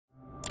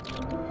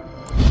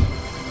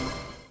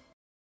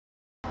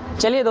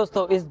चलिए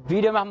दोस्तों, इस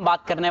वीडियो में हम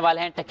बात करने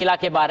वाले हैं टेकिला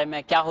के बारे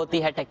में। क्या होती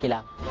है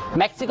टेकिला?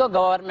 मैक्सिको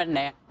गवर्नमेंट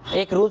ने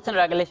एक रूल्स एंड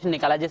रेगुलेशन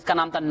निकाला जिसका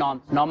नाम था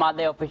नॉर्मा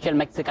दे ऑफिशियल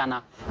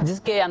मेक्सिकाना,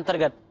 जिसके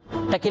अंतर्गत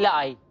टेकिला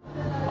आई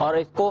और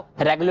इसको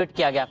रेगुलेट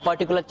किया गया।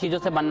 पर्टिकुलर चीजों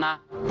से बनना,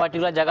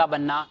 पर्टिकुलर जगह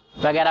बनना,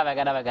 वगैरह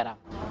वगैरह वगैरह।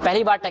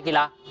 पहली बार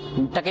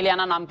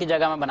टेकिलियाना नाम की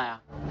जगह में बनाया,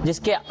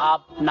 जिसके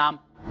आप नाम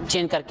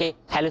चेंज करके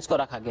हेलिस को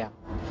रखा गया।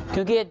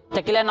 क्योंकि ये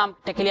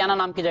टेकिलियाना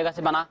नाम की जगह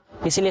से बना,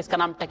 इसीलिए इसका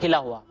नाम टेकिला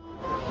हुआ।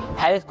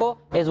 हैरिस्को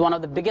is one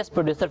of the biggest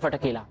producer for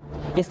tequila.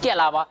 इसके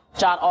अलावा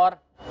 4 और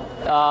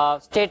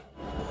स्टेट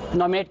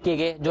नॉमिनेट किए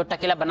गए जो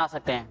टेकिला बना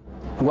सकते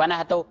हैं।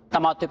 गुआनाहातो,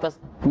 तमाउतिपस,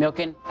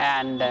 म्योकिन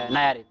एंड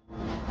नायारित,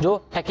 जो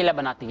टेकिला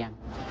बनाती हैं।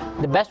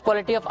 The best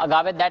quality of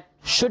अगावे that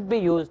should be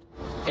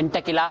used in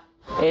tequila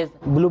is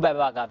blue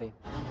बैबा अगावे।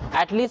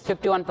 At least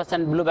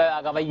 51% blue बैबा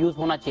अगावे use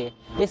होना चाहिए।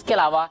 इसके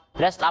अलावा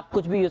रेस्ट आप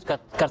कुछ भी यूज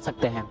कर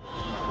सकते हैं।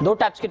 2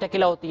 टाइप्स की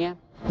टेकिला होती हैं,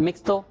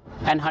 मिक्सो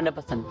एंड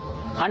 100%।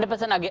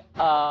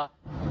 100%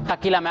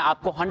 टेकिला में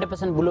आपको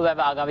 100% ब्लू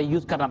बैबा अगावे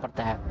यूज करना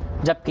पड़ता है,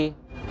 जबकि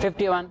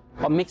 51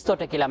 और मिक्सो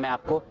टेकिला में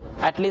आपको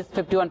एटलीस्ट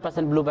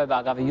 51% ब्लू बैबा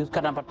अगावे यूज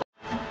करना पड़ता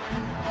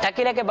है।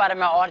 टेकिला के बारे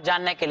में और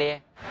जानने के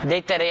लिए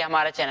देखते रहिए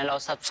हमारे चैनल और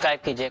सब्सक्राइब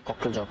कीजिए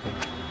कॉकटेल जॉकी।